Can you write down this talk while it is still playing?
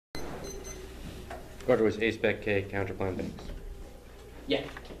Quarter was A spec K counter plan banks. Yeah.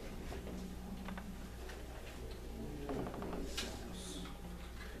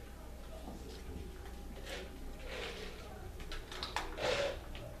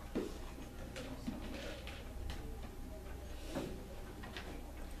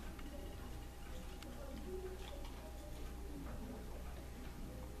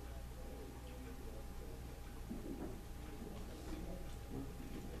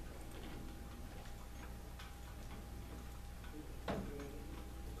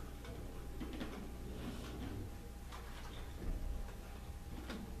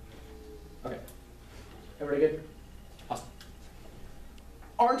 Okay. Everybody good? Awesome.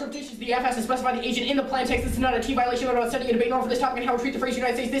 Our interpretation of the F has to specify the agent in the plan text. This is not a T violation, but about setting a debate norm for this topic and how we treat the phrase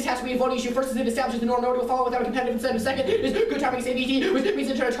United States. This has to be a voting issue. First is it establishes the norm, nobody will follow without a competitive incentive. Second is good topic is NDT, which means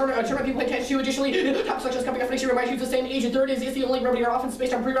that a term people pay attention to. Additionally, top sections coming after next year might use the same agent. Third is the only remedy are often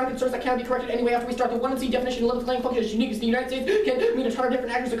based on pre-run concerns that cannot be corrected anyway after we start. The 1 and C definition limits claim function is unique. The United States can mean a ton of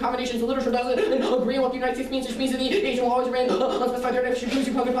different actors and combinations. The literature doesn't agree on what the United States means, which means that the agent will always remain unspecified. Their definition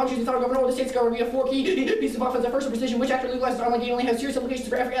using public policies and federal government or the state's government via 4 key pieces of offense. First, precision, which after legalizes online gaming has serious implications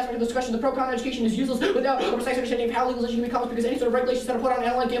for every aspect of the discussion. The pro-con education is useless without a precise understanding of how legalization can be accomplished because any sort of regulations that are put on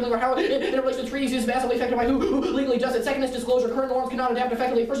online gambling or how it interrelates to treaties is vastly affected by who legally does it. Second is disclosure. Current norms cannot adapt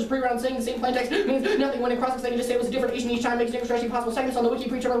effectively. First is pre-run saying the same plain text means nothing when in cross-examining just say it was a different agent each time makes different strategy possible. Second is on the wiki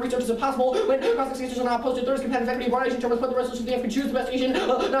pre-term research is impossible when cross-examinations are not posted. Third is competitive equity. One agent term is put the resolution the can choose the best agent,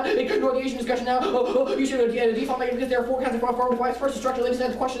 not ignore the agent discussion now. You should default make it because there are 4 kinds of form device. First is structure, latest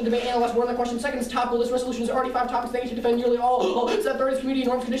is question, debate, analyze more than the question. Second is topical. This resolution is already 5 topics that you should defend nearly all. Third is community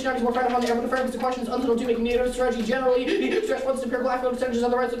norms, conditionalities, more founded on the ever the questions until to making NATO strategy generally. The stress points to empirical life percentages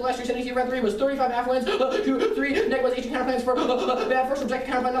on the right. So the last year's NDT round 3 was 35 half wins, 2, 3 negative agent counterplans for bad. First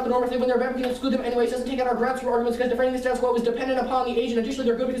objective counterplan, not the norm. If they win their bad, we can exclude them anyway. It doesn't take out our grounds for arguments because defending the status quo is dependent upon the agent. Additionally,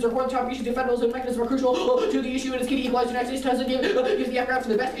 they're good because they're important topic issues. The federalism mechanism are crucial to the issue. It is key to equalize the United States. Doesn't give the F-graphs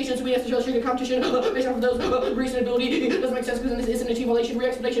to the best agents. So we have to show the competition based off of those reasonability. It doesn't make sense because this isn't a T violation.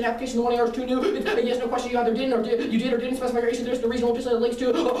 Re-explanation application. The 1 error is too new. It's a yes no question. You either did or didn't specify your agent. There's the reasonable that links to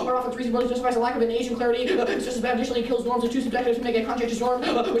or often reasonability justifies a lack of an agent clarity. It's just as bad. Additionally, it kills norms and too subjective to make a conscientious norm,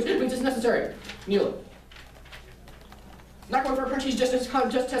 which means it's necessary. Neil. Not going for a crunchies just test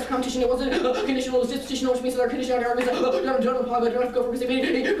competition. It wasn't conditional, it was institutional, which means that our conditional arguments don't apply, but don't have to go for because they made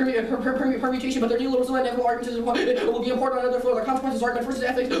a permutation, but their neoliberalism and inevitable arguments will be important on another floor. The consequences argument versus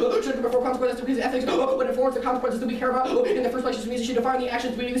ethics should come before consequences because ethics what informs the consequences that we care about in the first place, just means we should define the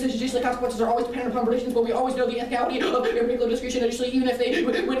actions we do. Decisions, the consequences are always dependent upon predictions, but we always know the ethicality of a particular discretion. Additionally, even if they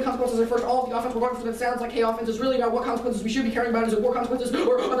win consequences are first, all of the offense will run for that sounds like K offense is really about what consequences we should be caring about. Is it war consequences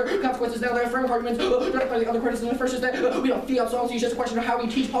or other consequences? Now there are framework arguments directed by the other criticism. The first is that we don't feel so. It's just a question of how we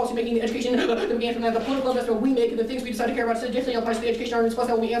teach policy making, the education that began from that, the political investment we make, and the things we decide to care about. So differently applies to the education arguments, plus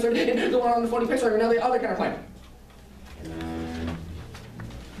that will be answered in the one on the floating picture. Now the other counterclaim.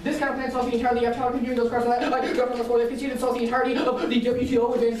 This counterclaim solves the entirety of time computing those cards on that. Like government before they conceded solves the entirety of the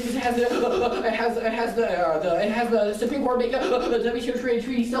WTO advantages. It has the Supreme Court make the WTO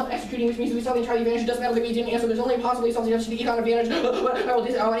treaty self-executing, which means we solve the entirety advantage. It doesn't matter that we didn't answer. There's only possibly solves the econ advantage. But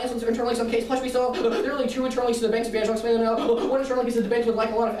I'll answer this internally in some case. Plus we solve there are really 2 internally to the bank's advantage. I'll explain them now. One internally is that the banks would like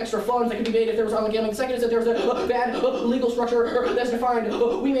a lot of extra funds that could be made if there was online gambling. Second is that there's a bad legal structure that's defined.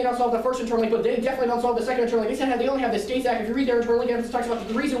 We may not solve the first internally, but they definitely don't solve the second internally. They only have the States Act. If you read their internally, it talks about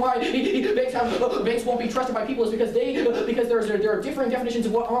the reason why banks won't be trusted by people is because there are differing definitions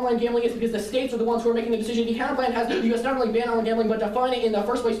of what online gambling is because the states are the ones who are making the decision. The counterplan has the U.S. not only ban online gambling but define it in the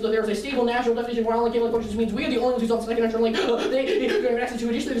first place so that there's a stable national definition of what online gambling functions means. We are the only ones who solve the second internally. They don't have access to.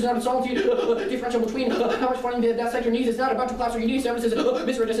 Additionally, there's not a solid differential between how much funding that sector needs. It's not about to collapse or you need services.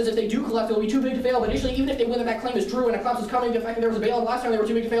 Misreadjustments if they do collapse, it will be too big to fail. But additionally, even if they win that claim is true and a collapse is coming, the fact that there was a bailout last time they were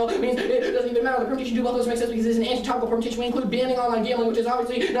too big to fail means it doesn't even matter. The permutation do both those make sense because it's an anti-topical permutation. We include banning online gambling, which is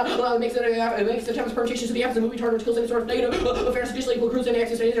obviously not makes the type of permutation to the absence of movie target which kills any sort of negative affairs. Additionally, equal accrues any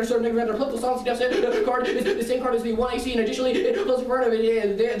access to any sort of negative political solvency deficit card is the same card as the 1AC, and additionally, closing part of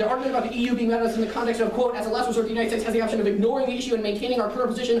it, the argument about the EU being met us in the context of, quote, as a last resort, the United States has the option of ignoring the issue and maintaining our current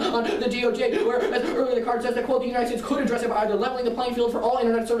position on the DOJ, where, as earlier the card says that, quote, the United States could address it by either leveling the playing field for all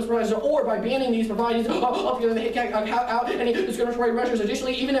internet service providers or by banning these providers altogether they out any discriminatory measures.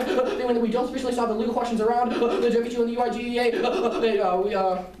 Additionally, even if when we don't sufficiently solve the legal questions around the WTO and the UIGEA,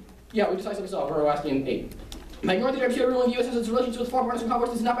 we decisively solve. We're asking 8. By ignoring the WTO ruling, the U.S. has its relations with foreign partners and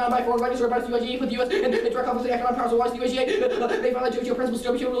conflicts is not bound by foreign rights or by the USGA, put the U.S. in direct conflict with the economic powers of the USGA. They violate WTO principles.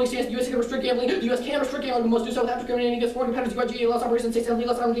 WTO ruling stands. The U.S. can restrict gambling. The U.S. can restrict gambling, but must do so without discriminating against foreign competitors. The USGA allows operations in states and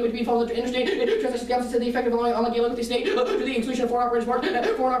legal on gambling to be involved in interstate transactions. Governments said the effect of allowing online gambling with the state to the exclusion of foreign operators.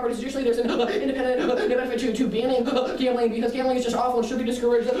 Foreign operators. Additionally, there's an independent benefit to banning gambling because gambling is just awful and should be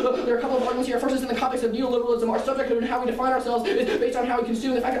discouraged. There are a couple of arguments here. First is in the context of neoliberalism. Our subject and how we define ourselves is based on how we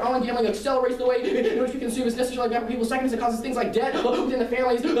consume. The fact that online gambling accelerates the way in which we consume is necessarily bad for people's seconds. It causes things like debt within the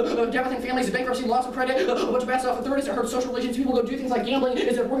families, debt within families, bankruptcy, loss of credit, a bunch of bad stuff. Authorities that hurt social relations. People go do things like gambling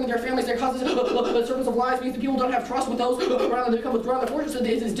instead of working with their families. That causes a circles of lies. Means that people don't have trust with those around them. They become withdrawn. The forces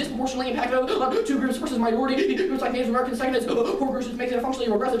is disproportionately impacted on two groups. First is minority groups like Native Americans. Second is poor groups, which makes it a functionally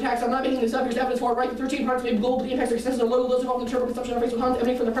regressive tax. I'm not making this up. Here's evidence for it. Right, 13 products may be global. The impacts are extensive and low. Those involved in the terrible consumption of racial harms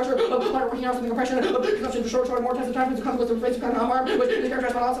emanating from the pressure of higher working hours and the compression of consumption for short, more times of time as a consequence of racial harm, which is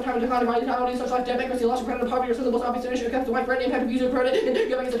characterized by loss of time and decline of vitality, such life, debt, bankruptcy, loss of credit, poverty, are some of the most obvious initiatives against the widespread impact of user credit and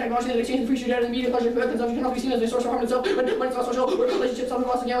giving is a technology that exchanges free data and immediate pleasure for consumption can also be seen as a source of harm itself when it's not social relationships, some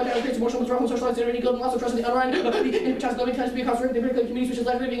loss of gambling, creates emotional withdrawal from social identity, and loss of trust in the unrun. The impetus living tends to be a consequence of the communities which is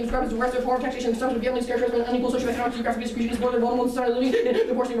likely being described as a regressive form of taxation and consumption of gambling is characterized by an unequal socio-economic geographic distribution is more than normal in society living in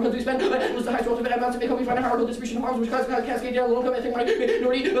the portion of neighborhoods we spend was the highest relative amounts of income we find a hierarchical distribution of harms which causes cascade down low income ethnic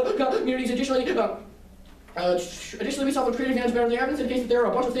minority communities. Additionally, we saw the creative advantage better than the evidence indicates that there are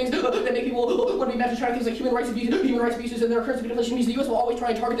a bunch of things that make people want to be mad to try things like human rights abuses, and their currency manipulation means the U.S. will always try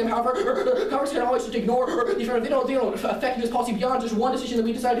and target them. However, Congress can always just ignore they don't affect U.S. policy beyond just one decision that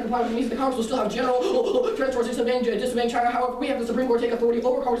we decide to comply with. It means that Congress will still have general trends towards disobeying China. However, we have the Supreme Court take authority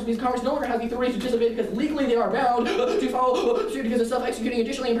over Congress. It means Congress no longer has the authority to disobey because legally they are bound to follow suit because of self-executing.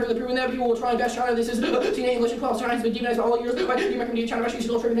 Additionally, empirically proven that people will try and bash China. This is seen in English and 12. China has been demonized for all years by the American media. China actually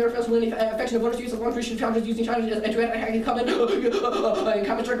still never fails to win any affection of voters' use of one Christian challenges using China as and comment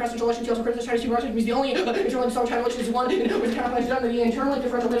during presidential election also criticize Chinese human rights means the only internally solid China election is one in which the counterplan is done. The internally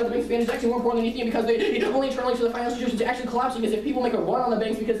differential rate of the banks advantage is actually more important than anything because the only internally to the financial institutions actually collapsing is if people make a run on the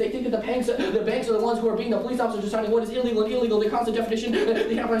banks because they think that the banks are the ones who are being the police officers deciding what is illegal and illegal. The constant definition the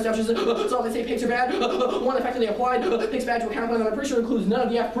counterplan establishes so they say pigs are bad. One effectively applied pigs bad to a counterplan that I'm pretty sure includes none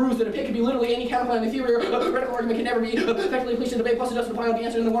of the F proves that a pig can be literally any counterplan in theory or radical argument can never be effectively placed in the debate. Plus it doesn't apply on the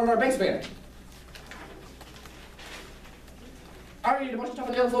answer in the one on our banks ban. I already did a bunch of stuff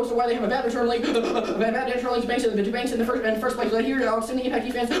on the other floor, so why they have a bad return link, bad return links banks in the first place. But here, I'll send the impact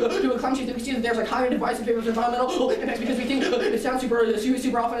defense to a climate change that we see that there's a cognitive bias in favor of environmental impacts because we think it sounds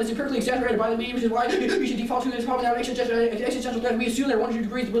super often as empirically exaggerated by the media, which is why we should default to this problem now. Existential threat. We assume there are 1 or 2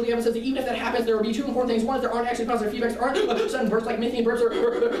 degrees, but the evidence says that even if that happens, there will be 2 important things. One is there aren't actually positive feedbacks, there aren't sudden bursts like methane bursts or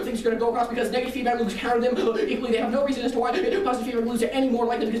things going to go across because negative feedback loops counter them. Equally, they have no reason as to why positive feedback loops are any more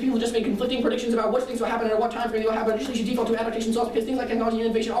likely because people just make conflicting predictions about which things will happen and at what time frame they will happen. Additionally, you should default to adaptation cells because things like technology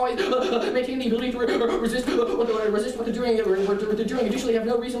innovation always maintain the ability to resist what they're doing. Additionally, have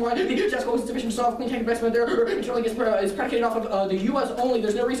no reason why the status quo is sufficient to solve clean tech investment there internally is predicated off of the U.S. only.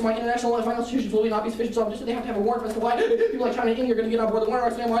 There's no reason why international and financial institutions will not be sufficient to solve. Just they have to have a warrant as to why people like China and India are going to get on board. The one I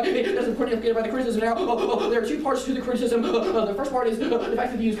understand why it doesn't put it by the criticism now. There are 2 parts to the criticism. The first part is the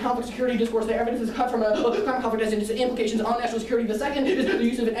fact that they use conflict security discourse. The evidence is cut from a climate conflict as its implications on national security. The second is the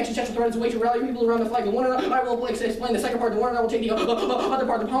use of an existential threat as a way to rally people around the flag. The one I will explain the second part. The one I will take the other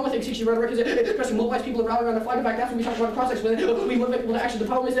part. The problem with extinction rhetoric is especially mobilize people to rally around the flag. In fact, that's when we talk about cross-sex when we motivate people to action. The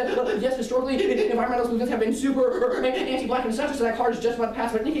problem is that yes, historically, environmentalist movements have been super anti-black and such, so that card is just about the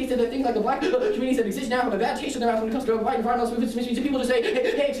past. But in the case that things like the black communities that exist now have a bad taste in their mouth when it comes to white environmentalist movements, means that people just say,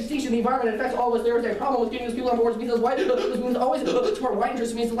 hey, extinction of the environment affects all of us. There is a problem with getting those people on board. It means those movements always support white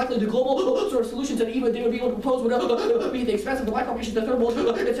interests. It means likely the global sort of solutions that even they would be able to propose would be at the expense of the black population, the third world,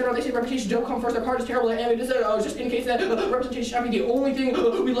 etc. They say reputation don't come first. Their card is terrible, and it just indicates that representation should not be the only thing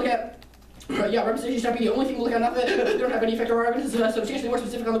we look at. Representation should not be the only thing we look at. Not that they don't have any effect on our evidence. Is substantially more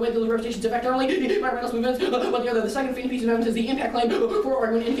specific on the way that the representations affect not only environmentalist movements, but the second piece of evidence is the impact claim for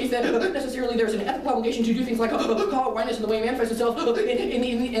argument indicates that necessarily there's an ethical obligation to do things like call out whiteness in the way it manifests itself the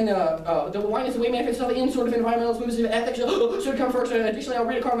whiteness and the way it manifests itself in sort of environmentalist movements. Ethics should come first. Additionally, I'll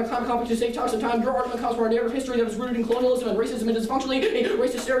read a card on the climate conflict to save talk some time. Your argument comes from a narrative history that is rooted in colonialism and racism and is functionally a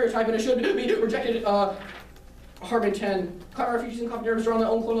racist stereotype, and it should be rejected. Harvard 10. Climate refugees and conflict nervous around their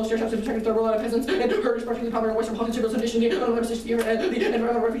own colonial stereotypes of protecting third world peasants and herders, particularly popular in Western politics, civil condition, the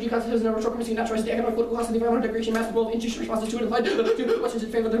environmental refugee concept has never short commission naturalized the economic political cost of the environmental degradation, massive role of institutional responses to it applied to questions in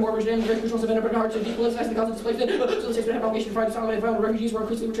favor of the more original and very crucial event of hard to depoliticize the cause of displacement. So the states would have an obligation to provide asylum and environmental refugees who are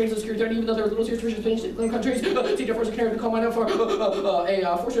increasingly portrayed as a security threat, even though there are little serious provisions in countries. See, therefore, to carry the call mine up for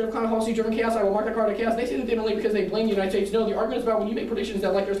a fortune of climate policy driven chaos. I will mark that card of chaos. They say that they don't because they blame the United States. No, the argument is about when you make predictions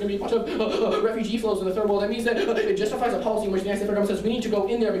that like there's going to be a bunch of refugee flows in the third world. That means that it justifies a policy in which the United States federal government says we need to go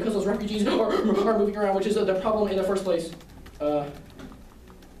in there because those refugees are moving around, which is the problem in the first place.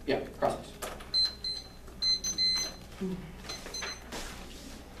 Yeah, process.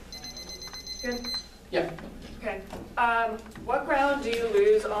 Good. Yeah. Okay. What ground do you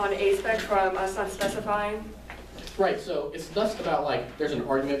lose on A-spec from us not specifying? Right, so it's less about like, there's an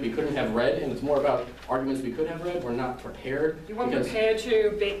argument we couldn't have read, and it's more about arguments we could have read, we're not prepared. You weren't prepared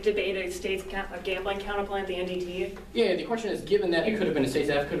to debate a state's gambling counterplan, the NDT? Yeah, the question is, given that it could have been a states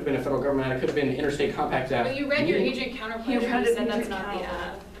act, could have been a federal government act, it could have been an interstate compact act. But you read your agent counterplan and you said that's not the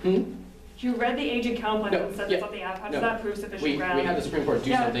app. You read the agent counterplan and said that's not the app. How does that prove sufficient ground? We had the Supreme Court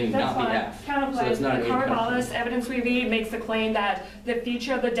do something, not the app. Counterplan. So it's not the Corvallis evidence we read makes the claim that the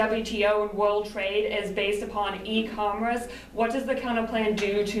future of the WTO and world trade is based upon e-commerce. What does the counterplan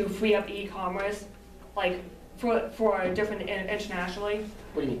do to free up e-commerce, like for different internationally?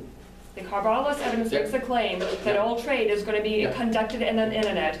 What do you mean? The Corvallis evidence makes the claim that all trade is going to be conducted in the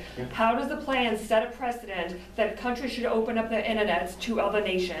internet. How does the plan set a precedent that countries should open up their internets to other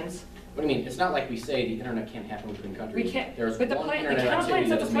nations? What do you mean? It's not like we say the internet can't happen between countries. We can't. There's but the one plan, internet the activity counterplan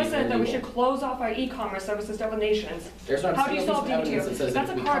sets that's a made precedent that we illegal. should close off our e-commerce services to other nations. There's not How a do you single solve piece of evidence that says That's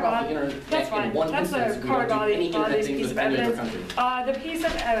that a we cut off the Corvallis. internet That's in fine. one That's a instance, we don't do any internet things piece with of any other evidence. country. The piece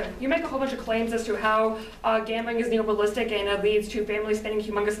of you make a whole bunch of claims as to how gambling is neoliberalistic and it leads to families spending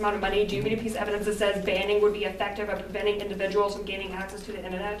humongous amount of money. Do you read a piece of evidence that says banning would be effective at preventing individuals from gaining access to the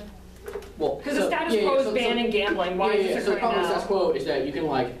internet? Well, because the status quo is banning gambling. Why is this so the problem with now? status quo is that you can,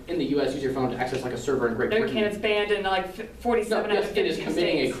 like, in the U.S., use your phone to access like a server in Great Britain. No, you can't. It's banned in like 47 out of 50 it is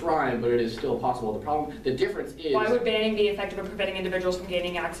committing states. a crime, but it is still possible. The difference is. Why would banning be effective at preventing individuals from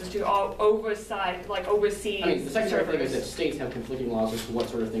gaining access to all overseas? I mean, the secondary thing is that states have conflicting laws as to what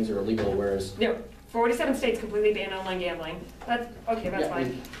sort of things are illegal, whereas. No. 47 states completely ban online gambling. That's okay. That's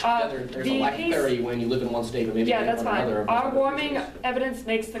fine. There's a lack of clarity when you live in one state, but maybe that's fine. another. Our warming evidence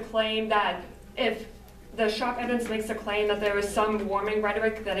makes the claim that if the sharp evidence makes the claim that there is some warming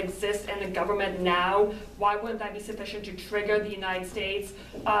rhetoric that exists in the government now, why wouldn't that be sufficient to trigger the United States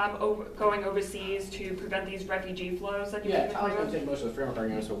going overseas to prevent these refugee flows that you I was going to take most of the framework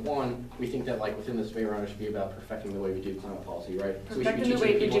arguments. So one, we think that like within this debate round, it should be about perfecting the way we do climate policy, right? So we should be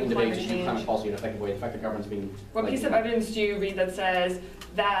teaching people in debate to do climate policy in an effective way. In fact, the government's being. What piece of evidence do you read that says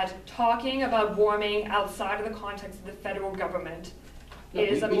that talking about warming outside of the context of the federal government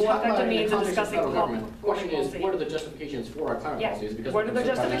is a more effective means of discussing policy? The question is, what are the justifications for our climate policies? Because what are the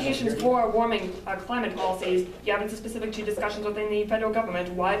justifications for warming climate policies? You haven't specific to discussions within the federal government.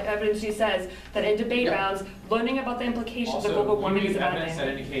 What evidence do you says that in debate rounds, learning about the implications of global warming is about evidence that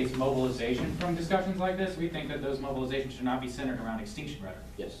indicates mobilization from discussions like this? We think that those mobilizations should not be centered around extinction rhetoric.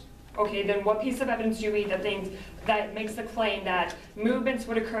 Yes. Okay, then what piece of evidence do you read that makes the claim that movements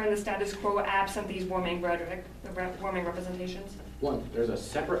would occur in the status quo absent these warming rhetoric, warming representations? One, there's a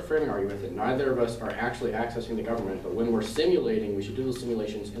separate framing argument that neither of us are actually accessing the government, but when we're simulating, we should do those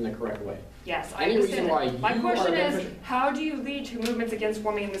simulations in the correct way. Yes, I Any understand. reason why My question is, beneficial? how do you lead to movements against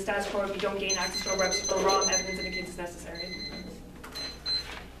warming in the status quo if you don't gain access to a raw evidence indicates it's necessary?